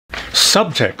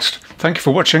Subtext. Thank you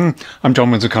for watching. I'm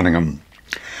John Windsor-Cunningham.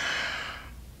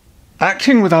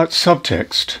 Acting without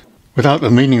subtext, without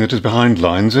the meaning that is behind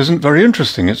lines, isn't very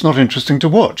interesting. It's not interesting to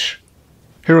watch.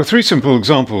 Here are three simple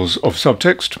examples of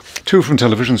subtext, two from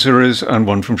television series and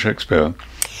one from Shakespeare.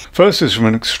 First is from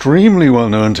an extremely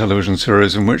well-known television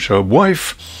series in which a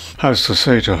wife has to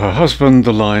say to her husband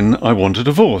the line, "I want a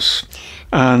divorce."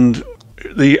 And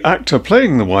the actor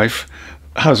playing the wife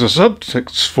has a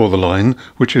subtext for the line,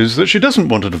 which is that she doesn't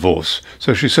want a divorce.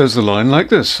 So she says the line like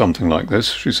this, something like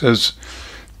this. She says,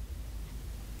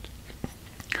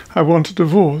 "I want a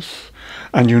divorce."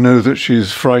 And you know that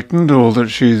she's frightened, or that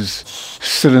she's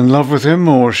still in love with him,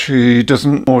 or she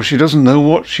doesn't know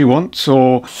what she wants,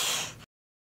 or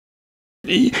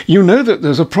you know that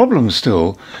there's a problem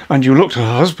still, and you look to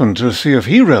her husband to see if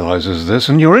he realizes this,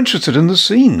 and you're interested in the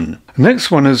scene. The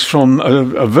next one is from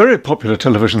a very popular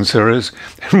television series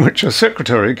in which a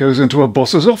secretary goes into a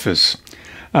boss's office,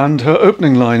 and her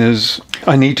opening line is,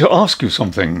 "I need to ask you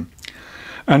something."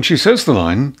 And she says the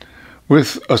line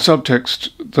with a subtext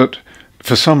that,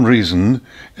 for some reason,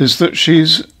 is that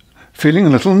she's feeling a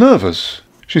little nervous.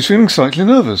 She's feeling slightly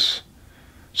nervous.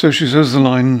 So she says the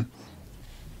line,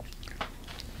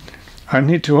 "I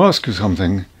need to ask you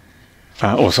something,"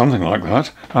 or something like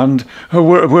that. And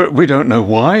we don't know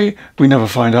why. We never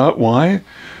find out why.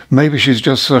 Maybe she's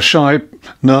just a shy,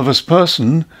 nervous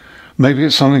person. Maybe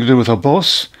it's something to do with her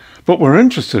boss. But we're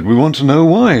interested. We want to know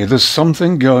why. There's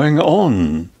something going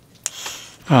on.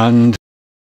 And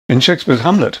in Shakespeare's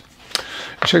Hamlet,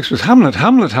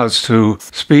 Hamlet has to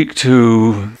speak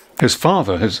to his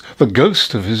father, the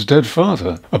ghost of his dead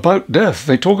father, about death.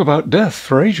 They talk about death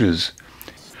for ages.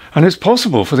 And it's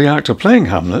possible for the actor playing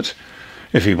Hamlet,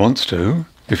 if he wants to,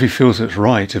 if he feels it's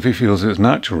right, if he feels it's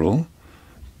natural,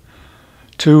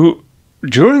 to,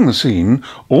 during the scene,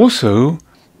 also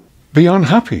be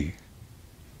unhappy,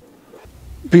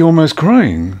 be almost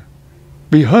crying,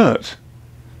 be hurt,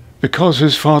 because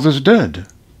his father's dead.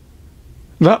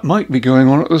 That might be going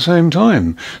on at the same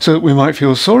time, so that we might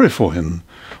feel sorry for him,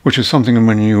 which is something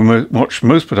when you watch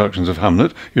most productions of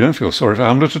Hamlet, you don't feel sorry for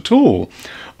Hamlet at all,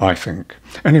 I think.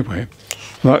 Anyway,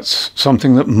 that's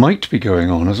something that might be going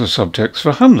on as a subtext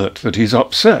for Hamlet, that he's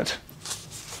upset.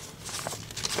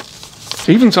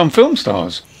 Even some film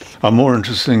stars are more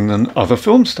interesting than other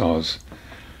film stars.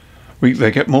 They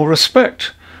get more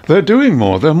respect. They're doing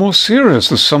more. They're more serious.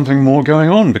 There's something more going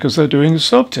on because they're doing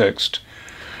subtext.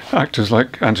 Actors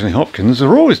like Anthony Hopkins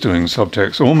are always doing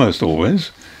subtext, almost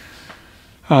always.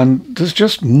 And there's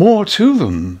just more to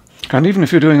them. And even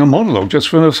if you're doing a monologue, just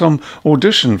for some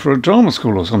audition for a drama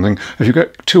school or something, if you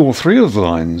get 2 or 3 of the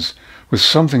lines with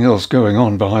something else going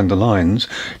on behind the lines,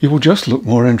 you will just look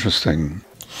more interesting.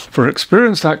 For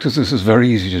experienced actors, this is very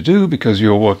easy to do because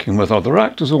you're working with other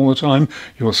actors all the time.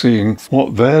 You're seeing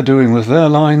what they're doing with their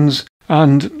lines,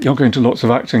 and you're going to lots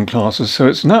of acting classes, so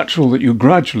it's natural that you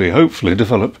gradually, hopefully,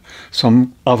 develop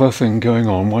some other thing going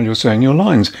on while you're saying your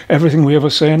lines. Everything we ever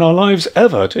say in our lives,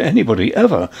 ever, to anybody,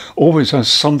 ever, always has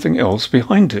something else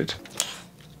behind it.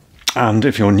 And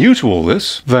if you're new to all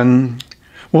this, then,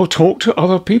 well, talk to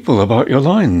other people about your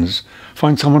lines.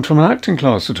 Find someone from an acting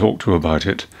class to talk to about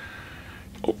it.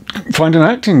 Find an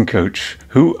acting coach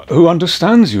who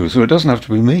understands you, so it doesn't have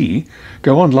to be me.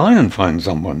 Go online and find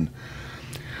someone.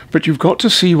 But you've got to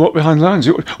see what behind the lines,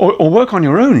 or work on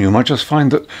your own. You might just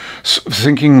find that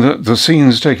thinking that the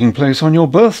scene's taking place on your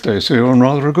birthday, so you're in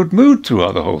rather a good mood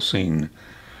throughout the whole scene.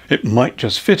 It might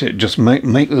just fit it, just make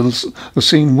the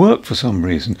scene work for some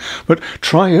reason. But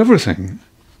try everything.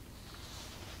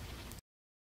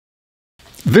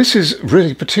 This is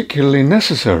really particularly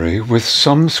necessary with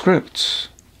some scripts,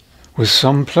 with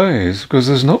some plays, because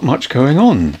there's not much going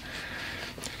on.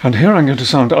 And here I'm going to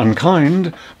sound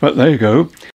unkind, but there you go.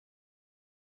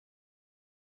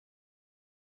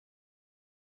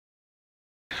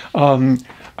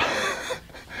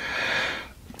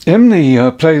 In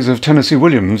the plays of Tennessee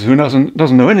Williams, who doesn't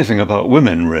know anything about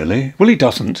women, really. Well, he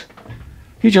doesn't.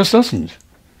 He just doesn't.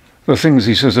 The things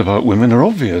he says about women are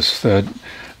obvious. They're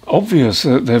obvious.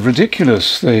 They're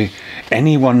ridiculous.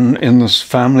 Anyone in this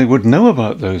family would know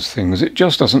about those things. It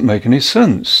just doesn't make any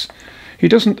sense. He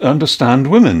doesn't understand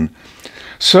women.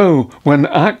 So when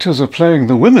actors are playing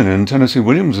the women in Tennessee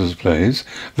Williams's plays,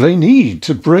 they need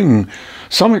to bring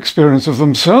some experience of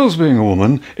themselves being a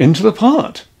woman into the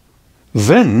part.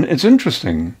 Then it's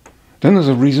interesting. Then there's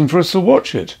a reason for us to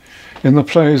watch it. In the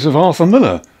plays of Arthur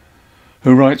Miller,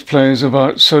 who writes plays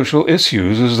about social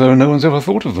issues as though no one's ever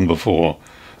thought of them before.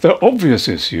 They're obvious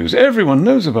issues. Everyone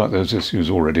knows about those issues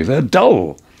already. They're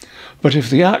dull. But if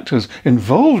the actors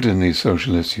involved in these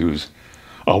social issues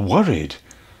are worried,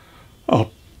 are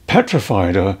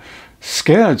petrified, are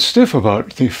scared stiff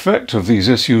about the effect of these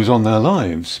issues on their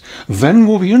lives, then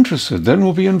we'll be interested, then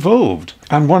we'll be involved.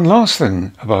 And one last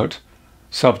thing about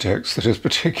subtext that is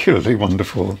particularly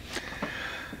wonderful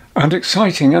and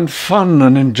exciting and fun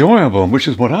and enjoyable, which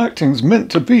is what acting's meant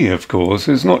to be, of course,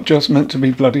 is not just meant to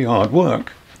be bloody hard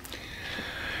work,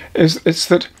 it's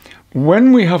that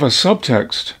when we have a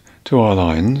subtext to our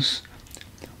lines,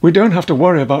 we don't have to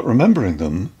worry about remembering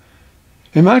them.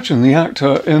 Imagine the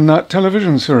actor in that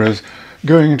television series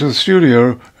going into the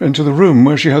studio, into the room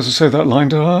where she has to say that line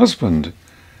to her husband.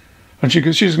 And she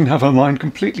can have her mind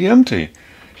completely empty.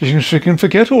 She can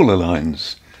forget all the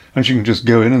lines. And she can just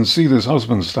go in and see this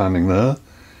husband standing there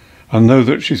and know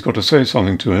that she's got to say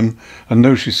something to him and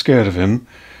know she's scared of him.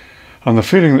 And the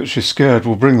feeling that she's scared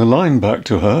will bring the line back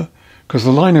to her, because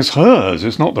the line is hers.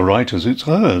 It's not the writer's, it's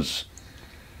hers.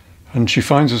 And she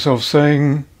finds herself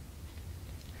saying,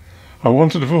 I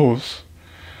want a divorce.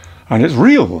 And it's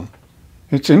real.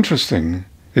 It's interesting.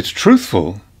 It's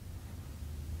truthful.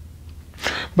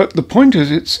 But the point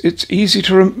is, it's easy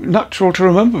natural to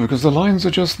remember, because the lines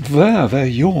are just there. They're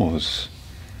yours.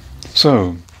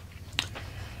 So,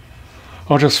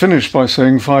 I'll just finish by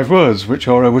saying 5 words, which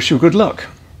are, I wish you good luck.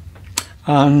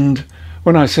 And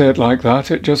when I say it like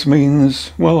that, it just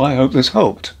means, well, I hope this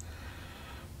helped.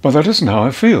 But that isn't how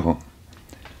I feel.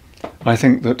 I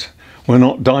think that we're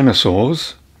not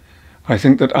dinosaurs. I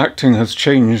think that acting has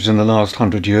changed in the last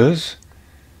 100 years.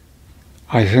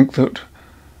 I think that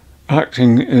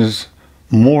acting is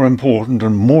more important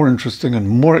and more interesting and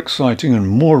more exciting and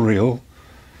more real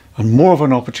and more of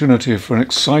an opportunity for an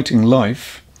exciting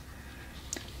life.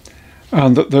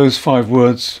 And that those 5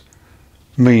 words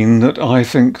mean that I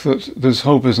think that this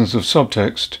whole business of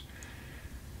subtext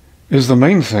is the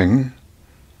main thing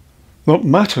that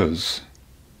matters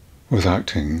with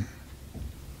acting.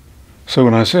 So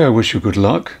when I say I wish you good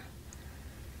luck,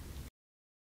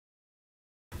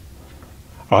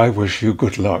 I wish you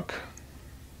good luck.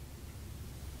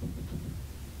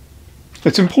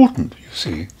 It's important, you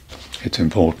see. It's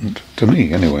important to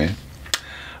me, anyway.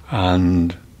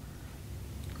 And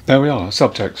there we are,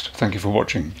 subtext. Thank you for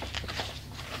watching.